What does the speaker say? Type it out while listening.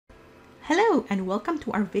Hello and welcome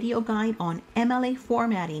to our video guide on MLA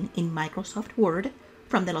formatting in Microsoft Word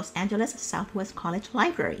from the Los Angeles Southwest College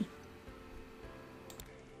Library.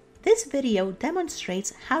 This video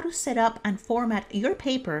demonstrates how to set up and format your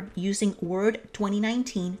paper using Word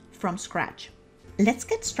 2019 from scratch. Let's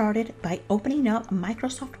get started by opening up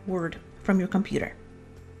Microsoft Word from your computer.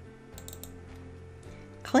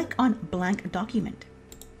 Click on Blank Document.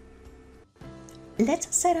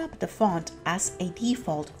 Let's set up the font as a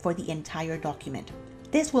default for the entire document.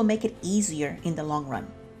 This will make it easier in the long run.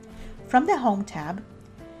 From the Home tab,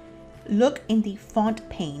 look in the Font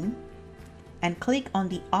pane and click on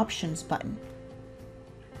the Options button.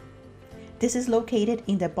 This is located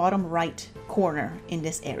in the bottom right corner in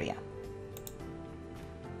this area.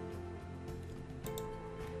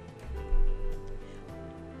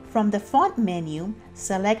 From the Font menu,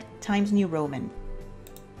 select Times New Roman.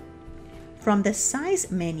 From the Size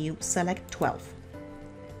menu, select 12.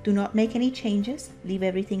 Do not make any changes. Leave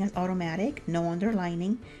everything as automatic, no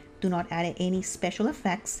underlining. Do not add any special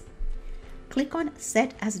effects. Click on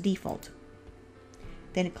Set as Default.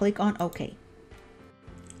 Then click on OK.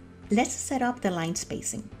 Let's set up the line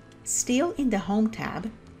spacing. Still in the Home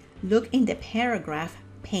tab, look in the Paragraph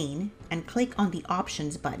pane and click on the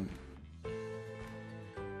Options button.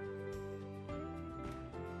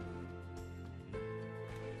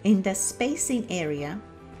 In the spacing area,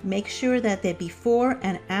 make sure that the before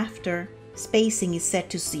and after spacing is set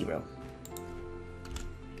to 0.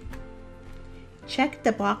 Check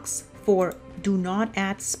the box for Do not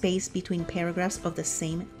add space between paragraphs of the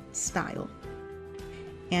same style.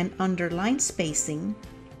 And under line spacing,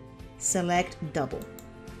 select double.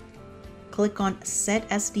 Click on Set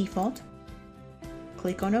as Default.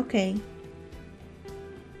 Click on OK.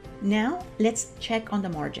 Now let's check on the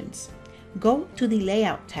margins. Go to the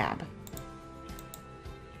Layout tab.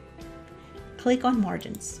 Click on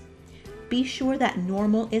Margins. Be sure that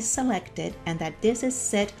Normal is selected and that this is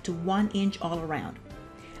set to 1 inch all around.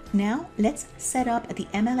 Now let's set up the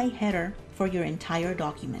MLA header for your entire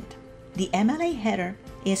document. The MLA header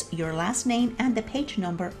is your last name and the page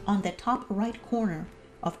number on the top right corner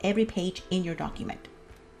of every page in your document.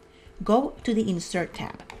 Go to the Insert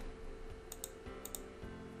tab.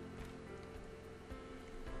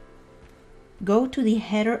 Go to the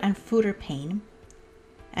Header and Footer pane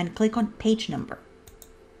and click on Page Number.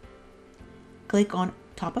 Click on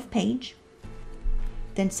Top of Page,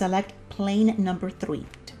 then select Plain Number 3.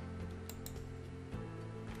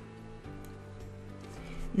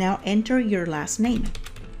 Now enter your last name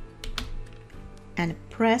and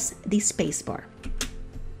press the spacebar.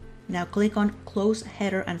 Now click on Close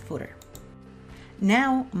Header and Footer.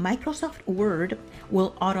 Now Microsoft Word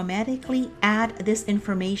will automatically add this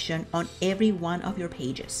information on every one of your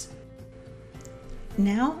pages.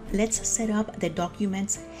 Now let's set up the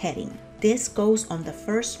document's heading. This goes on the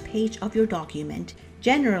first page of your document.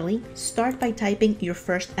 Generally, start by typing your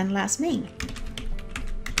first and last name.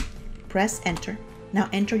 Press Enter. Now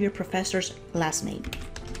enter your professor's last name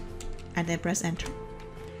and then press Enter.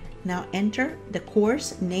 Now enter the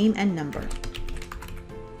course name and number.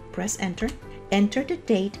 Press Enter. Enter the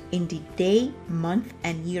date in the day, month,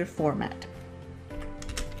 and year format.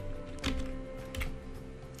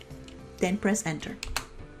 Then press Enter.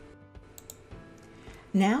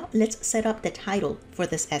 Now let's set up the title for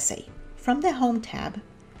this essay. From the Home tab,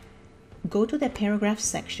 go to the Paragraph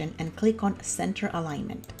section and click on Center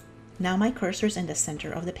Alignment. Now my cursor is in the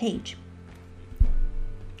center of the page.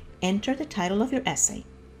 Enter the title of your essay.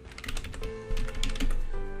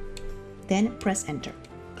 Then press Enter.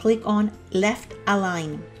 Click on Left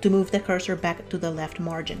Align to move the cursor back to the left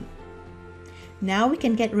margin. Now we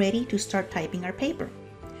can get ready to start typing our paper.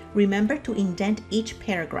 Remember to indent each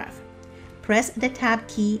paragraph. Press the Tab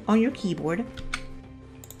key on your keyboard.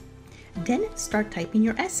 Then start typing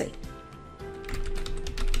your essay.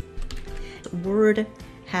 Word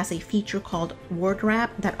has a feature called Word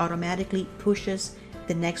Wrap that automatically pushes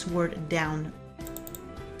the next word down.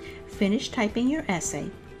 Finish typing your essay.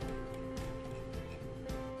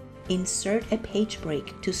 Insert a page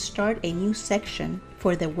break to start a new section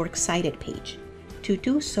for the Works Cited page. To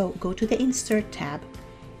do so, go to the Insert tab.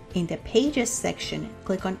 In the Pages section,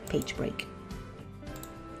 click on Page Break.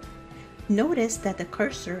 Notice that the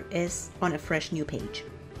cursor is on a fresh new page.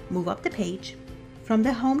 Move up the page. From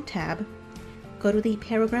the Home tab, go to the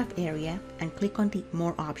Paragraph area and click on the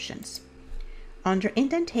More Options. Under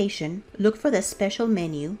Indentation, look for the Special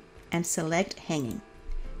menu and select Hanging.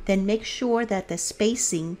 Then make sure that the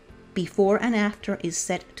spacing before and after is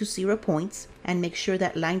set to 0 points, and make sure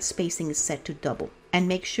that line spacing is set to double. And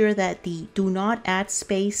make sure that the Do Not Add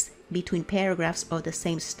Space between paragraphs of the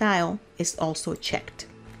same style is also checked.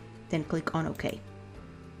 then click on OK.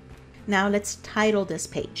 Now let's title this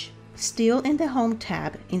page. Still in the Home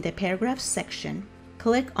tab, in the Paragraphs section,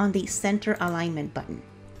 click on the Center Alignment button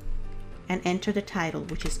and enter the title,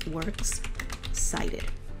 which is Works Cited.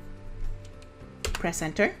 Press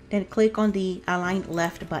Enter, then click on the Align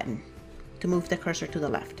Left button to move the cursor to the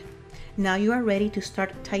left. Now you are ready to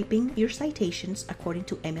start typing your citations according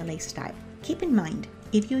to MLA style. Keep in mind,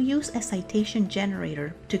 if you use a citation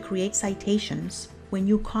generator to create citations, when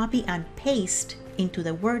you copy and paste into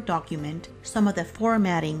the Word document, some of the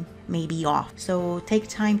formatting may be off. So take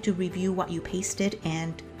time to review what you pasted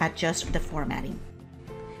and adjust the formatting.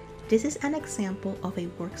 This is an example of a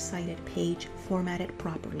works cited page formatted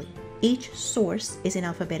properly. Each source is in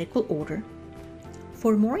alphabetical order.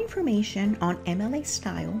 For more information on MLA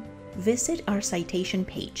style, visit our citation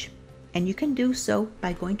page. And you can do so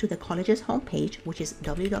by going to the college's homepage, which is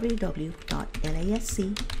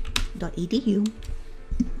www.lasc.edu.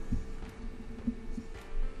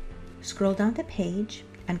 Scroll down the page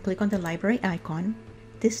and click on the library icon.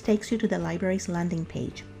 This takes you to the library's landing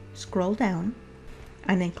page. Scroll down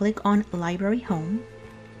and then click on Library Home,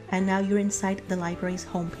 and now you're inside the library's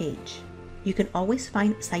home page. You can always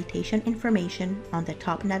find citation information on the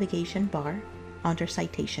top navigation bar under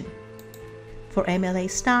Citation. For MLA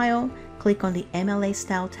Style, click on the MLA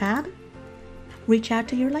Style tab. Reach out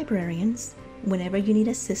to your librarians whenever you need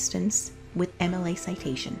assistance with MLA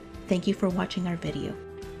citation. Thank you for watching our video.